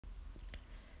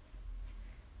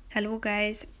Hello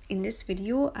guys, in this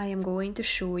video I am going to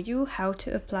show you how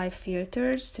to apply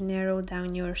filters to narrow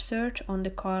down your search on the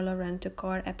Carla Rent a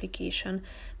Car application.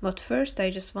 But first I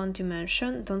just want to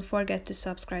mention, don't forget to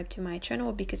subscribe to my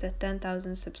channel because at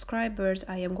 10,000 subscribers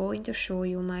I am going to show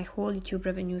you my whole YouTube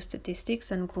revenue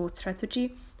statistics and growth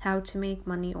strategy, how to make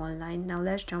money online. Now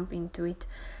let's jump into it.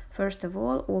 First of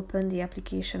all, open the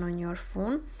application on your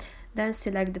phone. Then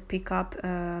select the pickup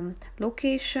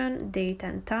location, date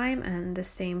and time, and the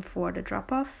same for the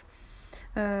drop-off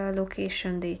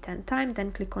location, date and time.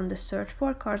 Then click on the search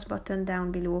for cars button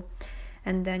down below,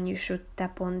 and then you should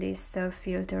tap on this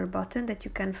filter button that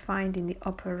you can find in the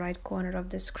upper right corner of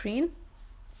the screen.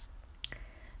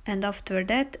 And after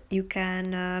that you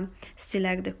can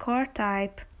select the car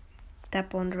type,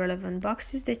 tap on the relevant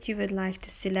boxes that you would like to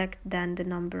select, then the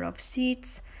number of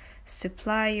seats,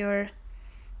 supplier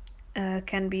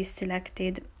can be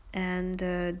selected, and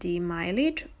the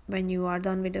mileage. When you are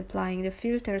done with applying the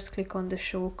filters, click on the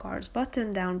show cars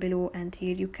button down below, and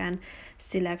here you can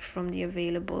select from the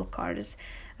available cars.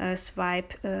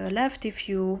 Swipe left if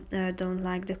you don't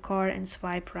like the car, and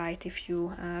swipe right if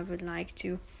you would like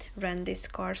to rent this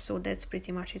car. So that's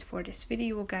pretty much it for this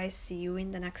video guys. See you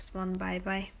in the next one. Bye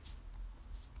bye.